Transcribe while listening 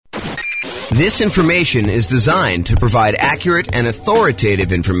This information is designed to provide accurate and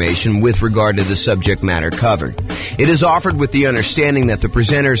authoritative information with regard to the subject matter covered. It is offered with the understanding that the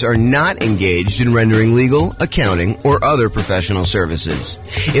presenters are not engaged in rendering legal, accounting, or other professional services.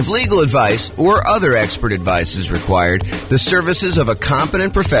 If legal advice or other expert advice is required, the services of a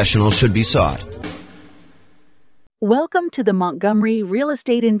competent professional should be sought. Welcome to the Montgomery Real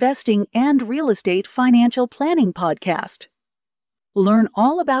Estate Investing and Real Estate Financial Planning Podcast. Learn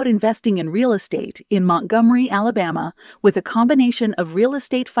all about investing in real estate in Montgomery, Alabama, with a combination of real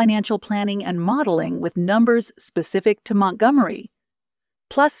estate financial planning and modeling with numbers specific to Montgomery,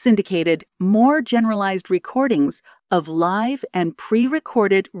 plus syndicated, more generalized recordings of live and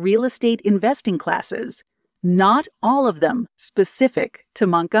pre-recorded real estate investing classes, not all of them specific to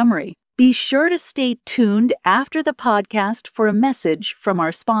Montgomery. Be sure to stay tuned after the podcast for a message from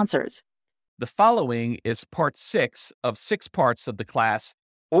our sponsors. The following is part 6 of 6 parts of the class,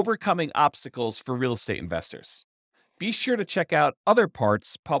 Overcoming Obstacles for Real Estate Investors. Be sure to check out other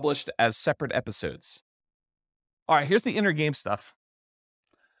parts published as separate episodes. All right, here's the inner game stuff.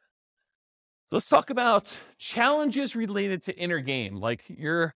 Let's talk about challenges related to inner game, like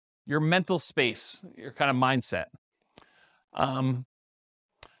your mental space, your kind of mindset.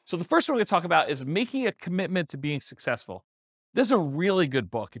 So the first one we're going to talk about is making a commitment to being successful. This is a really good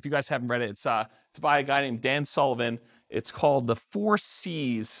book. If you guys haven't read it, it's by a guy named Dan Sullivan. It's called The 4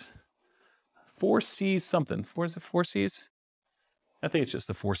 C's. 4 C's something. Is it 4 C's? I think it's just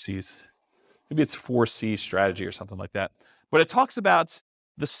the 4 C's. Maybe it's 4 C strategy or something like that. But it talks about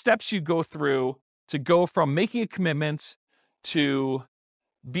the steps you go through to go from making a commitment to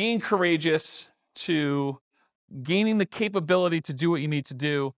being courageous to gaining the capability to do what you need to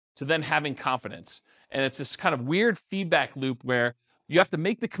do to then having confidence. And it's this kind of weird feedback loop where you have to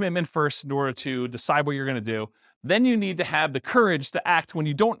make the commitment first in order to decide what you're going to do. Then you need to have the courage to act when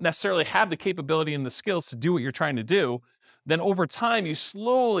you don't necessarily have the capability and the skills to do what you're trying to do. Then over time, you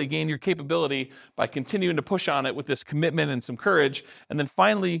slowly gain your capability by continuing to push on it with this commitment and some courage. And then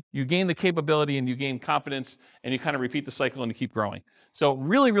finally, you gain the capability and you gain confidence and you kind of repeat the cycle and you keep growing. So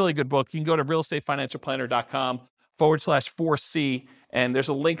really, really good book. You can go to realestateFinancialPlanner.com/4C. And there's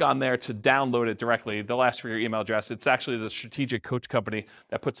a link on there to download it directly. They'll ask for your email address. It's actually the Strategic Coach Company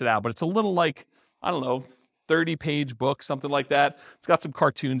that puts it out. But it's a little like, 30-page book, something like that. It's got some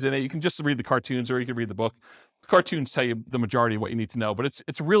cartoons in it. You can just read the cartoons or you can read the book. The cartoons tell you the majority of what you need to know. But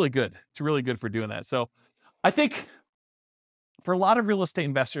it's really good. It's really good for doing that. So I think for a lot of real estate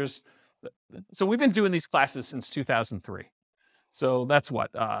investors, so we've been doing these classes since 2003. So that's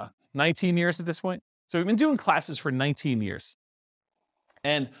 19 years at this point? So we've been doing classes for 19 years.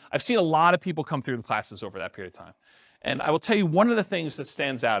 And I've seen a lot of people come through the classes over that period of time. And I will tell you, one of the things that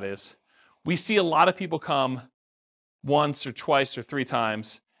stands out is we see a lot of people come once or twice or 3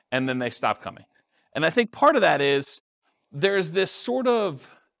 times, and then they stop coming. And I think part of that is there's this sort of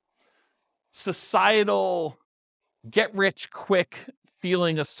societal get-rich-quick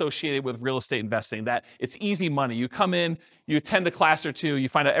feeling associated with real estate investing, that it's easy money. You come in, you attend a class or 2, you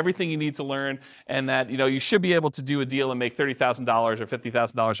find out everything you need to learn, and that you should be able to do a deal and make $30,000 or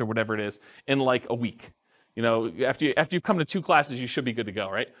 $50,000 or whatever it is in like a week. After you've come to 2 classes, you should be good to go,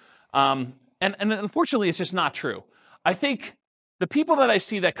 right? And unfortunately, it's just not true. I think the people that I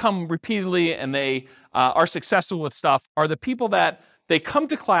see that come repeatedly and they are successful with stuff are the people that they come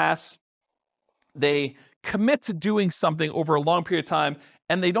to class, they commit to doing something over a long period of time,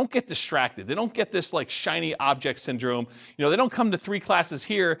 and they don't get distracted. They don't get this like shiny object syndrome. They don't come to 3 classes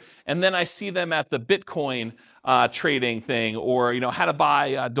here, and then I see them at the Bitcoin trading thing, or how to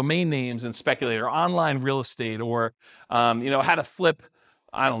buy domain names and speculate, or online real estate, or how to flip,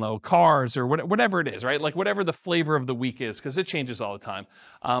 cars, or whatever it is, right? Like whatever the flavor of the week is, because it changes all the time.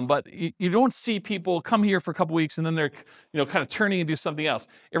 But you don't see people come here for a couple weeks and then they're, kind of turning and do something else.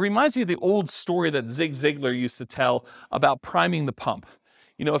 It reminds me of the old story that Zig Ziglar used to tell about priming the pump.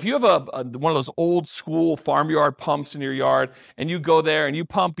 If you have one of those old school farmyard pumps in your yard and you go there and you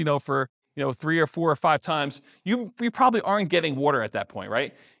pump, for 3 or 4 or 5 times, you probably aren't getting water at that point,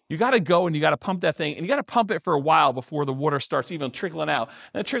 right? You got to go and you got to pump that thing, and you got to pump it for a while before the water starts even trickling out.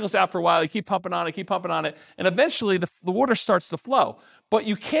 And it trickles out for a while. You keep pumping on it, and eventually the water starts to flow. But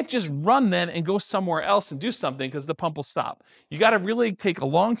you can't just run then and go somewhere else and do something because the pump will stop. You got to really take a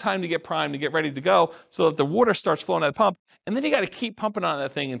long time to get primed, to get ready to go, so that the water starts flowing out of the pump. And then you got to keep pumping on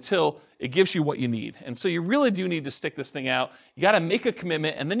that thing until it gives you what you need. And so you really do need to stick this thing out. You got to make a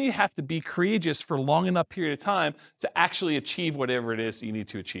commitment, and then you have to be courageous for a long enough period of time to actually achieve whatever it is that you need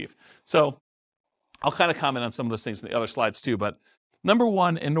to achieve. So I'll kind of comment on some of those things in the other slides too. But number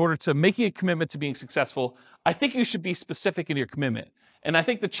one, in order to making a commitment to being successful, I think you should be specific in your commitment. And I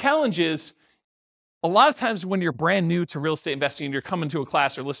think the challenge is a lot of times when you're brand new to real estate investing and you're coming to a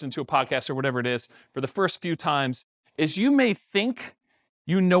class or listening to a podcast or whatever it is for the first few times, is you may think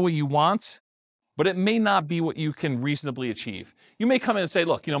you know what you want, but it may not be what you can reasonably achieve. You may come in and say,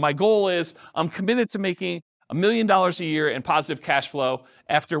 look, my goal is I'm committed to making $1 million a year in positive cash flow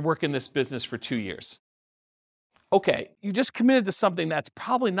after working this business for 2 years. Okay, you just committed to something that's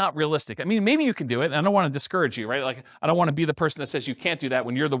probably not realistic. I mean, maybe you can do it. And I don't want to discourage you, right? Like, I don't want to be the person that says you can't do that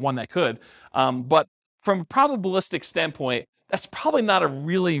when you're the one that could. But from a probabilistic standpoint, that's probably not a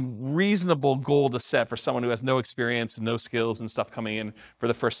really reasonable goal to set for someone who has no experience and no skills and stuff coming in for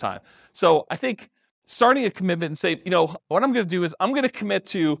the first time. So I think starting a commitment and say, what I'm going to do is I'm going to commit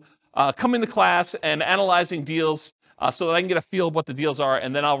to coming to class and analyzing deals so that I can get a feel of what the deals are,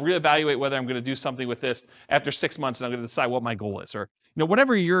 and then I'll reevaluate whether I'm going to do something with this after 6 months, and I'm going to decide what my goal is, or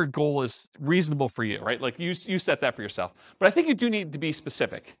whatever your goal is reasonable for you, right? Like you set that for yourself. But I think you do need to be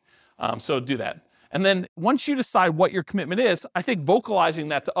specific, so do that. And then once you decide what your commitment is, I think vocalizing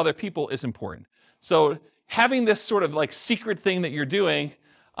that to other people is important. So having this sort of like secret thing that you're doing,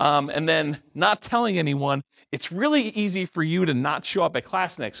 and then not telling anyone, it's really easy for you to not show up at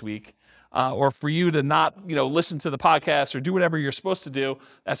class next week. Or for you to not, listen to the podcast or do whatever you're supposed to do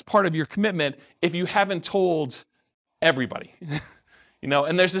as part of your commitment if you haven't told everybody.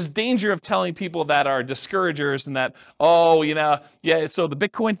 And there's this danger of telling people that are discouragers and that, so the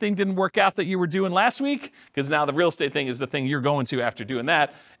Bitcoin thing didn't work out that you were doing last week, because now the real estate thing is the thing you're going to after doing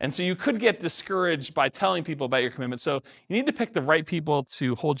that. And so you could get discouraged by telling people about your commitment. So you need to pick the right people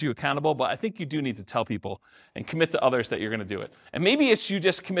to hold you accountable, but I think you do need to tell people and commit to others that you're going to do it. And maybe it's you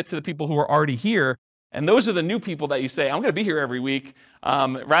just commit to the people who are already here, and those are the new people that you say, I'm going to be here every week,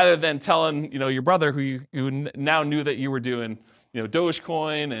 rather than telling, your brother who now knew that you were doing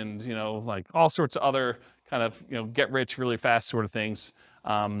Dogecoin and, like all sorts of other kind of, get rich really fast sort of things,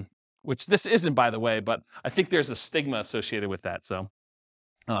 which this isn't, by the way, but I think there's a stigma associated with that. So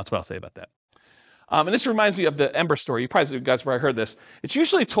that's what I'll say about that. And this reminds me of the Ember story. You guys probably heard this. It's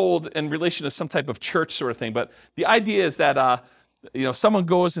usually told in relation to some type of church sort of thing, but the idea is that, someone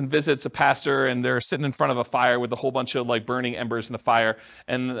goes and visits a pastor and they're sitting in front of a fire with a whole bunch of like burning embers in the fire.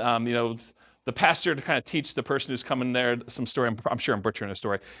 And, the pastor, to kind of teach the person who's coming there some story, I'm sure I'm butchering a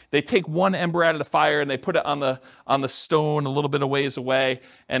story. They take one ember out of the fire and they put it on the stone a little bit of ways away.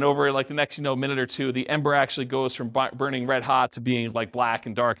 And over like the next minute or two, the ember actually goes from burning red hot to being like black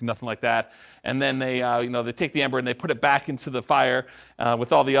and dark and nothing like that. And then they they take the ember and they put it back into the fire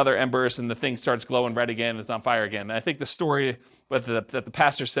with all the other embers, and the thing starts glowing red again and it's on fire again. And I think the story that the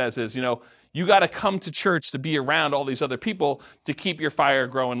pastor says is, you got to come to church to be around all these other people to keep your fire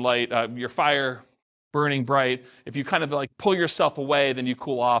growing light, your fire burning bright. If you kind of like pull yourself away, then you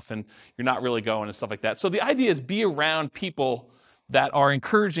cool off and you're not really going and stuff like that. So the idea is be around people that are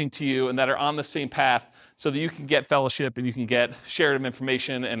encouraging to you and that are on the same path, so that you can get fellowship and you can get shared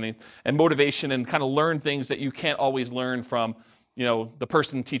information and motivation and kind of learn things that you can't always learn from, the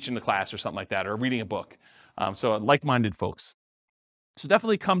person teaching the class or something like that, or reading a book. So like-minded folks. So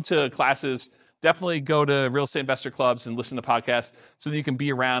definitely come to classes, definitely go to real estate investor clubs and listen to podcasts so that you can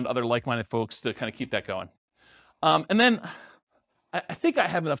be around other like-minded folks to kind of keep that going. And then I think I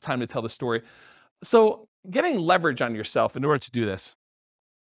have enough time to tell the story. So getting leverage on yourself in order to do this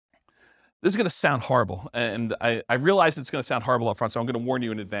is going to sound horrible. And I realize it's going to sound horrible up front, so I'm going to warn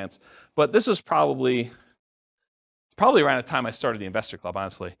you in advance. But this was probably around the time I started the investor club,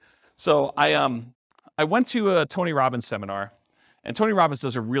 honestly. So I went to a Tony Robbins seminar. And Tony Robbins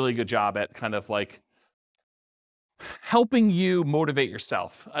does a really good job at kind of like helping you motivate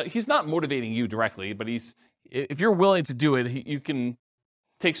yourself. He's not motivating you directly, but if you're willing to do it, you can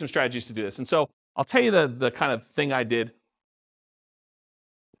take some strategies to do this. And so I'll tell you the kind of thing I did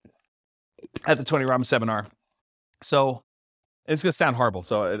at the Tony Robbins seminar. So it's going to sound horrible,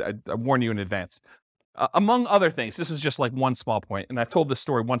 so I warn you in advance. Among other things, this is just like one small point, and I've told this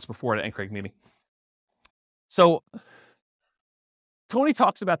story once before at an NCRAG meeting. So Tony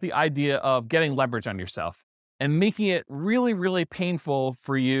talks about the idea of getting leverage on yourself and making it really, really painful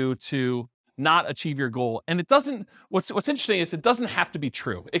for you to not achieve your goal. And it doesn't, what's interesting is it doesn't have to be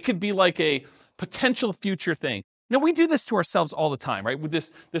true. It could be like a potential future thing. We do this to ourselves all the time, right? With this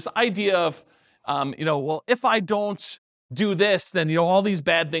idea of, well, if I don't do this, then, all these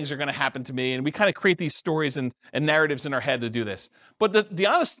bad things are going to happen to me. And we kind of create these stories and narratives in our head to do this. But the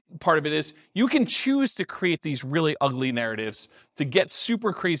honest part of it is you can choose to create these really ugly narratives to get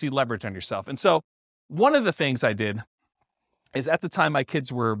super crazy leverage on yourself. And so one of the things I did is, at the time my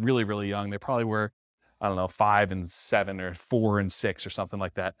kids were really, really young. They probably were, 5 and 7 or 4 and 6 or something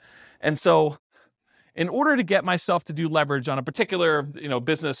like that. And so in order to get myself to do leverage on a particular,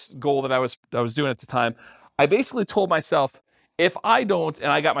 business goal that I was doing at the time, I basically told myself, if I don't,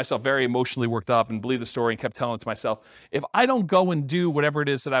 and I got myself very emotionally worked up and believed the story and kept telling it to myself, if I don't go and do whatever it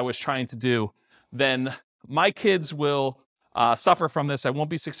is that I was trying to do, then my kids will suffer from this. I won't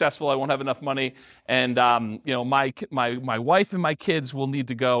be successful. I won't have enough money. And, my wife and my kids will need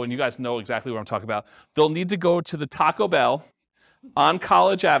to go, and you guys know exactly what I'm talking about. They'll need to go to the Taco Bell on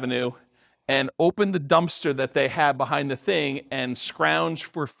College Avenue and open the dumpster that they have behind the thing and scrounge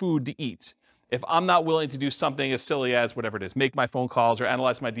for food to eat. If I'm not willing to do something as silly as whatever it is, make my phone calls or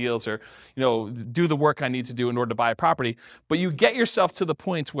analyze my deals or, do the work I need to do in order to buy a property, but you get yourself to the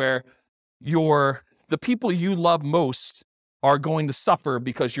point where the people you love most are going to suffer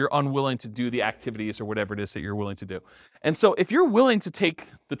because you're unwilling to do the activities or whatever it is that you're willing to do. And so if you're willing to take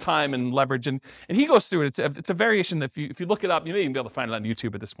the time and leverage, and he goes through it, it's a variation. If you look it up, you may even be able to find it on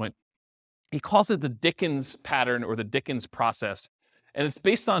YouTube at this point. He calls it the Dickens pattern or the Dickens process. And it's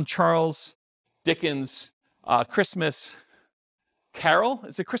based on Charles Dickens' Christmas Carol.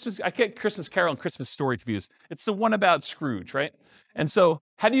 Is it Christmas? I get Christmas Carol and Christmas Story confused. It's the one about Scrooge, right? And so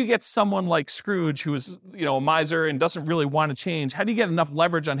how do you get someone like Scrooge, who is, a miser and doesn't really want to change? How do you get enough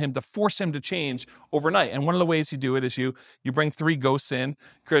leverage on him to force him to change overnight? And one of the ways you do it is you bring 3 ghosts in,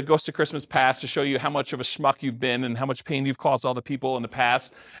 Ghost of Christmas Past, to show you how much of a schmuck you've been and how much pain you've caused all the people in the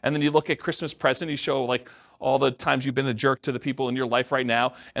past. And then you look at Christmas Present, you show all the times you've been a jerk to the people in your life right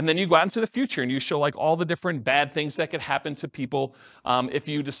now. And then you go out into the future and you show all the different bad things that could happen to people if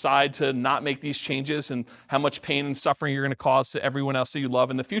you decide to not make these changes, and how much pain and suffering you're going to cause to everyone else that you love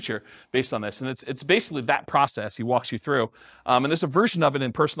in the future based on this. And it's basically that process he walks you through. And there's a version of it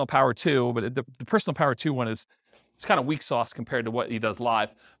in Personal Power 2, but the Personal Power 2 one it's kind of weak sauce compared to what he does live.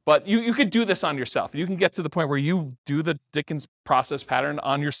 But you could do this on yourself. You can get to the point where you do the Dickens process pattern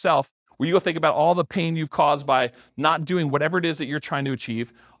on yourself, where you go think about all the pain you've caused by not doing whatever it is that you're trying to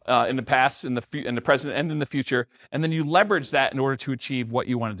achieve in the past, in the present, and in the future, and then you leverage that in order to achieve what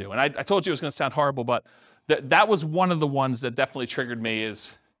you want to do. And I told you it was going to sound horrible, but that was one of the ones that definitely triggered me,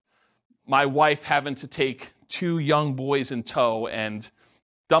 is my wife having to take 2 young boys in tow and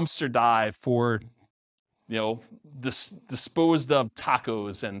dumpster dive for, disposed of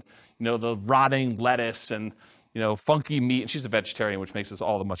tacos and, the rotting lettuce and, funky meat. And she's a vegetarian, which makes this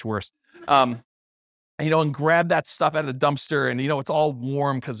all the much worse. And grab that stuff out of the dumpster, and, it's all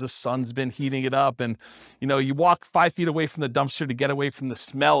warm because the sun's been heating it up. And, you walk 5 feet away from the dumpster to get away from the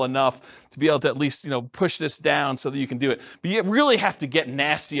smell enough to be able to at least, push this down so that you can do it. But you really have to get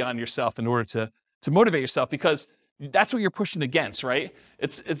nasty on yourself in order to motivate yourself, because that's what you're pushing against, right?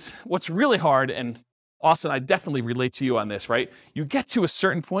 It's what's really hard. And Austin, I definitely relate to you on this, right? You get to a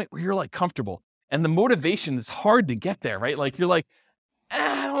certain point where you're comfortable, and the motivation is hard to get there, right? You're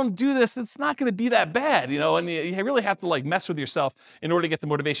I don't do this, it's not going to be that bad, and you really have to mess with yourself in order to get the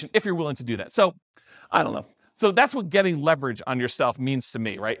motivation if you're willing to do that. So I don't know. So that's what getting leverage on yourself means to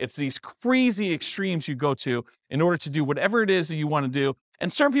me, right? It's these crazy extremes you go to in order to do whatever it is that you want to do.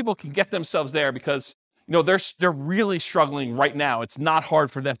 And certain people can get themselves there because they're really struggling right now. It's not hard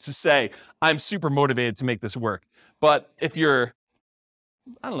for them to say, I'm super motivated to make this work. But if you're,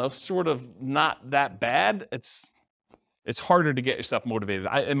 sort of not that bad, it's harder to get yourself motivated,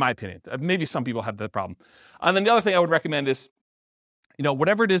 in my opinion. Maybe some people have that problem. And then the other thing I would recommend is,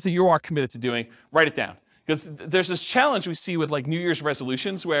 whatever it is that you are committed to doing, write it down. Because there's this challenge we see with New Year's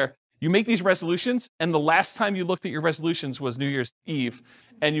resolutions, where you make these resolutions, and the last time you looked at your resolutions was New Year's Eve,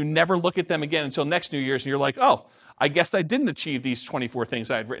 and you never look at them again until next New Year's, and you're like, oh, I guess I didn't achieve these 24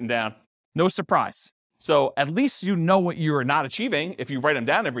 things I had written down. No surprise. So at least you know what you are not achieving if you write them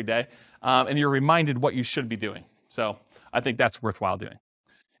down every day, and you're reminded what you should be doing. So I think that's worthwhile doing.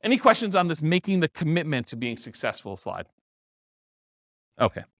 Any questions on this making the commitment to being successful slide?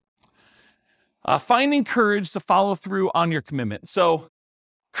 Okay. Finding courage to follow through on your commitment. So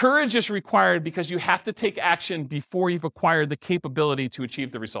courage is required because you have to take action before you've acquired the capability to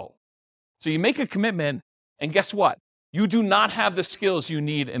achieve the result. So you make a commitment, and guess what? You do not have the skills you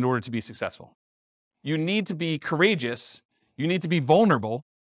need in order to be successful. You need to be courageous. You need to be vulnerable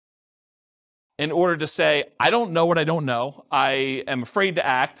in order to say, I don't know what I don't know. I am afraid to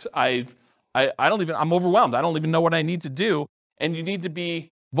act. I'm overwhelmed. I don't even know what I need to do. And you need to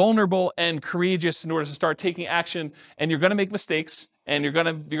be vulnerable and courageous in order to start taking action. And you're going to make mistakes, and you're going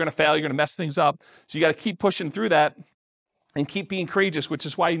to fail. You're going to mess things up. So you got to keep pushing through that and keep being courageous, which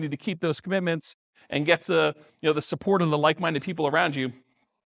is why you need to keep those commitments and get to, the support of the like-minded people around you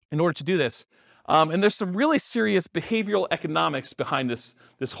in order to do this. And there's some really serious behavioral economics behind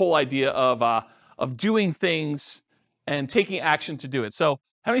this whole idea of doing things and taking action to do it. So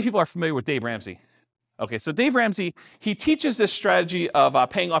how many people are familiar with Dave Ramsey? Okay, so Dave Ramsey, he teaches this strategy of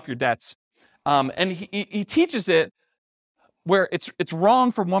paying off your debts. And he teaches it where it's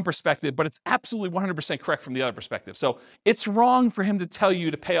wrong from one perspective, but it's absolutely 100% correct from the other perspective. So it's wrong for him to tell you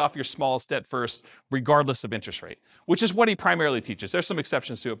to pay off your smallest debt first, regardless of interest rate, which is what he primarily teaches. There's some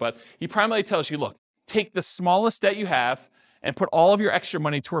exceptions to it, but he primarily tells you, look, take the smallest debt you have and put all of your extra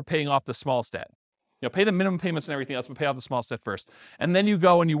money toward paying off the smallest debt. Pay the minimum payments and everything else, but pay off the smallest debt first. And then you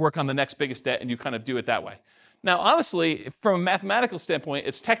go and you work on the next biggest debt and you kind of do it that way. Now, honestly, from a mathematical standpoint,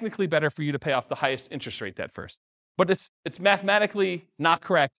 it's technically better for you to pay off the highest interest rate debt first. But it's mathematically not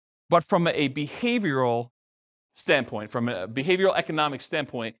correct. But from a behavioral standpoint, from a behavioral economic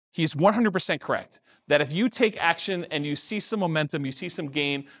standpoint, he's 100% correct. That if you take action and you see some momentum, you see some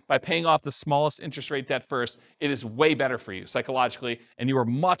gain by paying off the smallest interest rate debt first, it is way better for you psychologically, and you are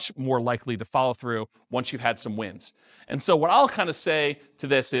much more likely to follow through once you've had some wins. And so what I'll kind of say to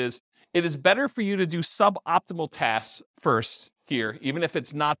this is, it is better for you to do suboptimal tasks first here, even if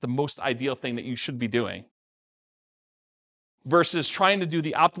it's not the most ideal thing that you should be doing, versus trying to do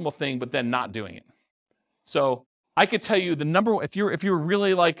the optimal thing but then not doing it. So I could tell you the number one, if you're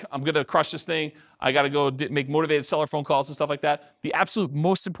really like, I'm going to crush this thing, I got to go make motivated seller phone calls and stuff like that, the absolute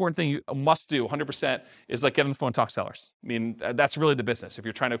most important thing you must do 100% is like get on the phone and talk to sellers. I mean, that's really the business. If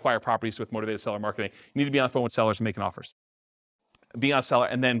you're trying to acquire properties with motivated seller marketing, you need to be on the phone with sellers and making offers. Be on seller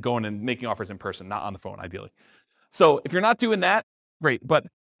and then going and making offers in person, not on the phone, ideally. So if you're not doing that, great. But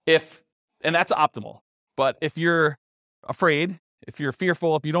and that's optimal. But if you're afraid, if you're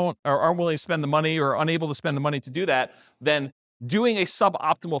fearful, if you don't or aren't willing to spend the money or unable to spend the money to do that, then doing a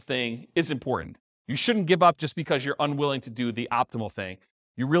suboptimal thing is important. You shouldn't give up just because you're unwilling to do the optimal thing.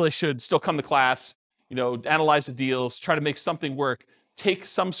 You really should still come to class, analyze the deals, try to make something work, take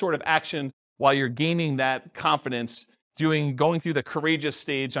some sort of action while you're gaining that confidence, going through the courageous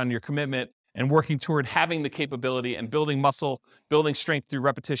stage on your commitment and working toward having the capability and building muscle, building strength through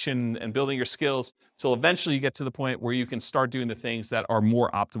repetition and building your skills till eventually you get to the point where you can start doing the things that are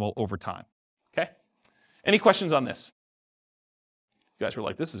more optimal over time. Okay? Any questions on this? You guys were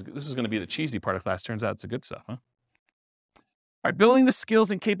like, this is going to be the cheesy part of class. Turns out it's the good stuff, huh? All right, building the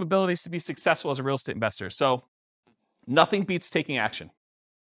skills and capabilities to be successful as a real estate investor. So nothing beats taking action.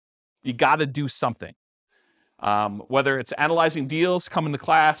 You got to do something. Whether it's analyzing deals, coming to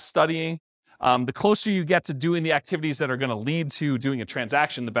class, studying, the closer you get to doing the activities that are going to lead to doing a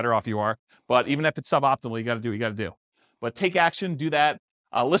transaction, the better off you are. But even if it's suboptimal, you got to do what you got to do. But take action, do that.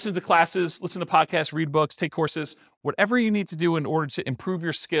 Listen to classes, listen to podcasts, read books, take courses, whatever you need to do in order to improve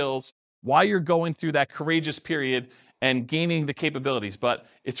your skills while you're going through that courageous period and gaining the capabilities. But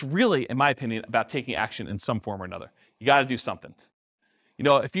it's really, in my opinion, about taking action in some form or another. You got to do something.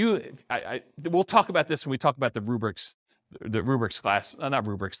 We'll talk about this when we talk about the rubrics class, not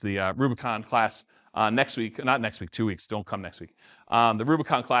rubrics, the Rubicon class next week, not next week, 2 weeks, don't come next week. The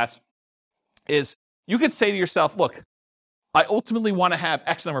Rubicon class is, you could say to yourself, look, I ultimately want to have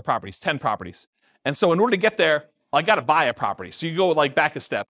X number of properties, 10 properties. And so in order to get there, I got to buy a property. So you go back a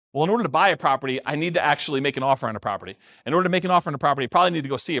step. Well, in order to buy a property, I need to actually make an offer on a property. In order to make an offer on a property, I probably need to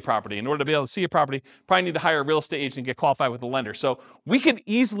go see a property. In order to be able to see a property, probably need to hire a real estate agent and get qualified with a lender. So we can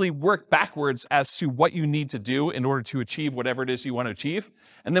easily work backwards as to what you need to do in order to achieve whatever it is you want to achieve.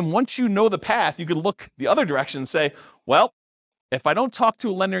 And then once you know the path, you can look the other direction and say, well, if I don't talk to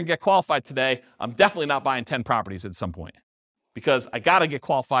a lender and get qualified today, I'm definitely not buying 10 properties at some point because I got to get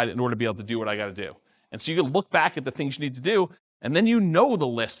qualified in order to be able to do what I got to do. And so you can look back at the things you need to do, and then you know the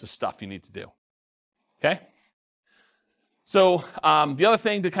list of stuff you need to do, okay? So the other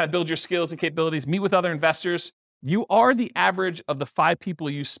thing to kind of build your skills and capabilities, meet with other investors. You are the average of the 5 people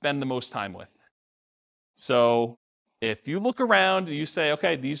you spend the most time with. So if you look around and you say,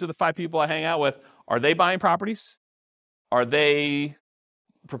 okay, these are the 5 people I hang out with, are they buying properties? Are they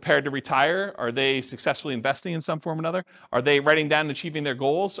prepared to retire? Are they successfully investing in some form or another? Are they writing down and achieving their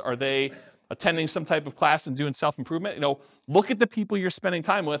goals? Are they attending some type of class and doing self-improvement? Look at the people you're spending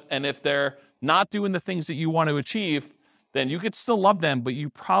time with, and if they're not doing the things that you want to achieve, then you could still love them, but you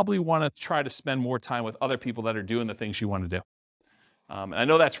probably want to try to spend more time with other people that are doing the things you want to do. And I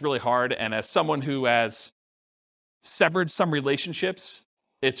know that's really hard, and as someone who has severed some relationships,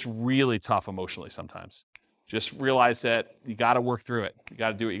 it's really tough emotionally sometimes. Just realize that you got to work through it. You got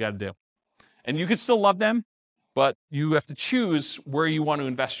to do what you got to do. And you can still love them, but you have to choose where you want to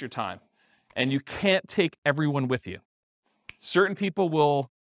invest your time. And you can't take everyone with you. Certain people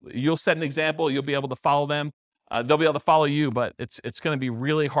you'll set an example, you'll be able to follow them. They'll be able to follow you, but it's going to be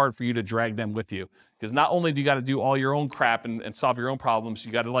really hard for you to drag them with you. Because not only do you got to do all your own crap and solve your own problems,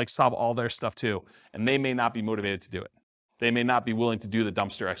 you got to solve all their stuff too. And they may not be motivated to do it. They may not be willing to do the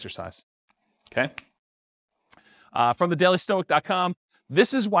dumpster exercise. Okay? From thedailystoic.com,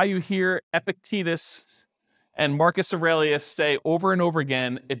 this is why you hear Epictetus and Marcus Aurelius say over and over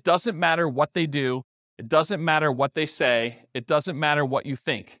again, it doesn't matter what they do, it doesn't matter what they say, it doesn't matter what you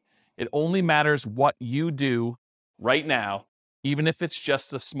think. It only matters what you do right now, even if it's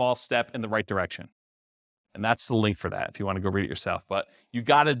just a small step in the right direction. And that's the link for that if you want to go read it yourself. But you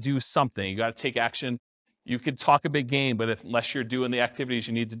got to do something. You got to take action. You could talk a big game, but unless you're doing the activities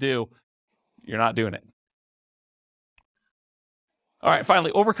you need to do, you're not doing it. All right,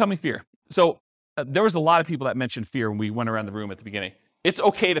 finally, overcoming fear. So there was a lot of people that mentioned fear when we went around the room at the beginning. It's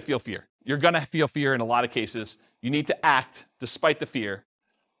okay to feel fear. You're going to feel fear in a lot of cases. You need to act despite the fear.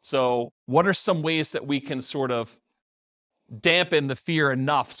 So what are some ways that we can sort of dampen the fear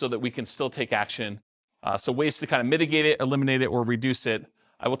enough so that we can still take action? So ways to kind of mitigate it, eliminate it, or reduce it.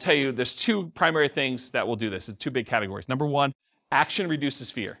 I will tell you there's two primary things that will do this. It's two big categories. Number one, action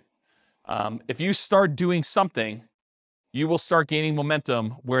reduces fear. If you start doing something, you will start gaining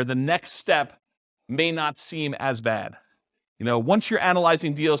momentum where the next step may not seem as bad. Once you're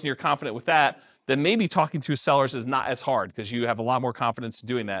analyzing deals and you're confident with that, then maybe talking to sellers is not as hard because you have a lot more confidence in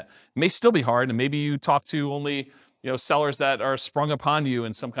doing that. It may still be hard, and maybe you talk to only sellers that are sprung upon you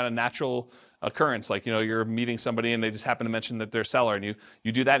in some kind of natural occurrence, like you're meeting somebody and they just happen to mention that they're a seller, and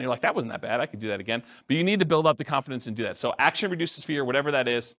you do that and you're like, that wasn't that bad, I could do that again. But you need to build up the confidence and do that. So action reduces fear, whatever that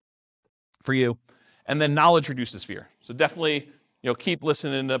is for you, and then knowledge reduces fear. So definitely keep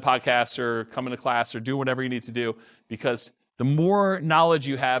listening to podcasts or coming to class or do whatever you need to do, because the more knowledge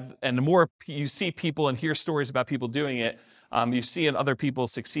you have and the more you see people and hear stories about people doing it, you see in other people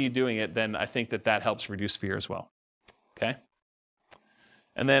succeed doing it, then I think that helps reduce fear as well. Okay?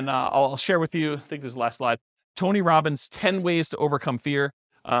 And then I'll share with you, I think this is the last slide, Tony Robbins' 10 ways to overcome fear.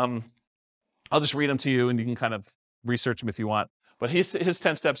 I'll just read them to you and you can kind of research them if you want. But his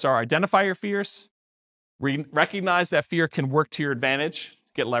 10 steps are: identify your fears, recognize that fear can work to your advantage,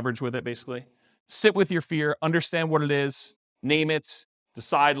 get leverage with it basically. Sit with your fear, understand what it is, name it,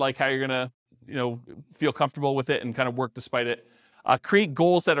 decide how you're going to feel comfortable with it and kind of work despite it. Create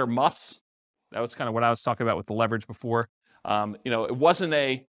goals that are musts. That was kind of what I was talking about with the leverage before. It wasn't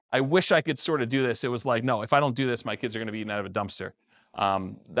I wish I could sort of do this. It was like, no, if I don't do this, my kids are going to be eaten out of a dumpster.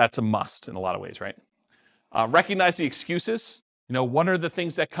 That's a must in a lot of ways, right? Recognize the excuses. What are the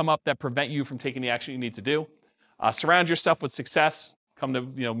things that come up that prevent you from taking the action you need to do? Surround yourself with success. Come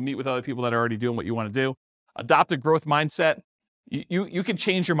to, meet with other people that are already doing what you want to do. Adopt a growth mindset. You can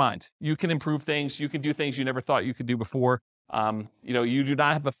change your mind. You can improve things. You can do things you never thought you could do before. You do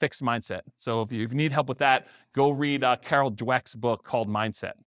not have a fixed mindset. So if you need help with that, go read Carol Dweck's book called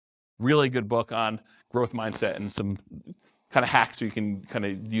Mindset. Really good book on growth mindset and some kind of hacks so you can kind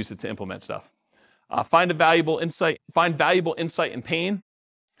of use it to implement stuff. Find valuable insight in pain.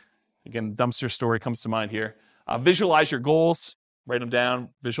 Again, dumpster story comes to mind here. Visualize your goals, write them down,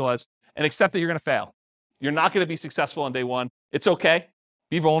 visualize, and accept that you're going to fail. You're not going to be successful on day one. It's okay.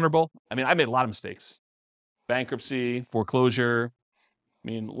 Be vulnerable. I made a lot of mistakes. Bankruptcy, foreclosure,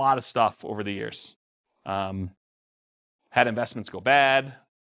 a lot of stuff over the years. Had investments go bad.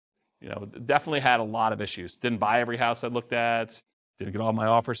 Definitely had a lot of issues. Didn't buy every house I looked at. Didn't get all my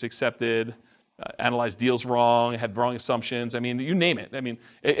offers accepted. Analyzed deals wrong. Had wrong assumptions. You name it.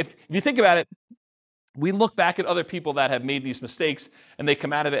 If you think about it, we look back at other people that have made these mistakes and they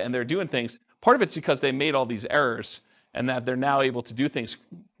come out of it and they're doing things. Part of it's because they made all these errors and that they're now able to do things,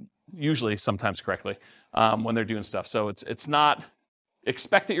 usually sometimes correctly, when they're doing stuff. So it's not,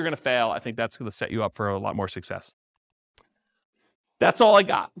 expect that you're going to fail. I think that's going to set you up for a lot more success. That's all I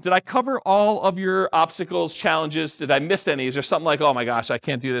got. Did I cover all of your obstacles, challenges? Did I miss any? Is there something like, oh my gosh, I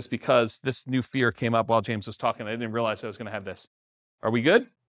can't do this because this new fear came up while James was talking. I didn't realize I was going to have this. Are we good?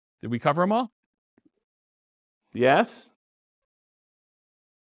 Did we cover them all? Yes?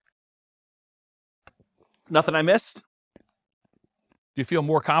 Nothing I missed? Do you feel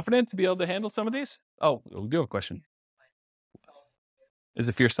more confident to be able to handle some of these? Oh, we do have a question. Is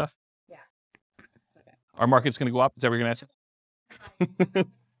it fear stuff? Yeah. Okay. Our market's going to go up? Is that what you're going to answer?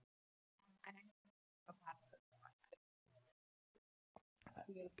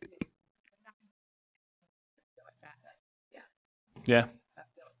 Yeah.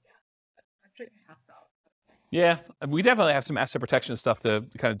 Yeah, we definitely have some asset protection stuff to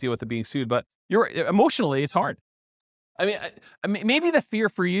kind of deal with the being sued, but emotionally, it's hard. Maybe the fear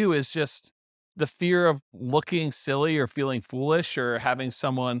for you is just the fear of looking silly or feeling foolish or having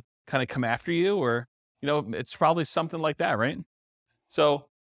someone kind of come after you, or, it's probably something like that, right? So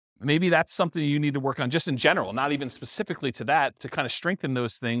maybe that's something you need to work on just in general, not even specifically to that, to kind of strengthen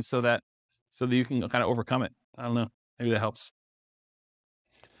those things so that you can kind of overcome it. I don't know. Maybe that helps.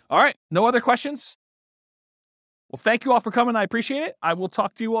 All right. No other questions? Well, thank you all for coming. I appreciate it. I will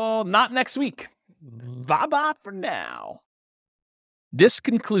talk to you all not next week. Bye-bye for now. This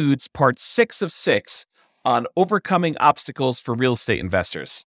concludes part 6 of 6 on overcoming obstacles for real estate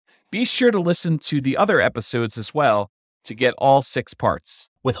investors. Be sure to listen to the other episodes as well to get all 6 parts.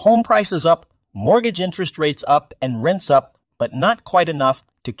 With home prices up, mortgage interest rates up, and rents up, but not quite enough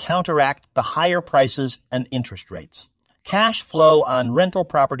to counteract the higher prices and interest rates. Cash flow on rental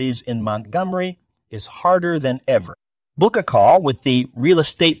properties in Montgomery is harder than ever. Book a call with the Real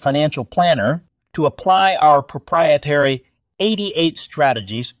Estate Financial Planner to apply our proprietary 88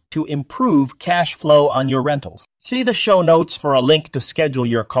 strategies to improve cash flow on your rentals. See the show notes for a link to schedule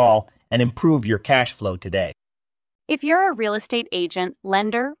your call and improve your cash flow today. If you're a real estate agent,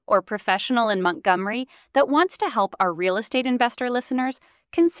 lender, or professional in Montgomery that wants to help our real estate investor listeners,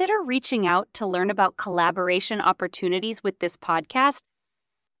 consider reaching out to learn about collaboration opportunities with this podcast.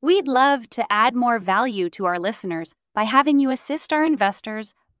 We'd love to add more value to our listeners by having you assist our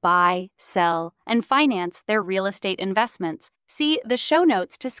investors buy, sell, and finance their real estate investments. See the show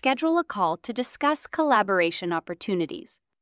notes to schedule a call to discuss collaboration opportunities.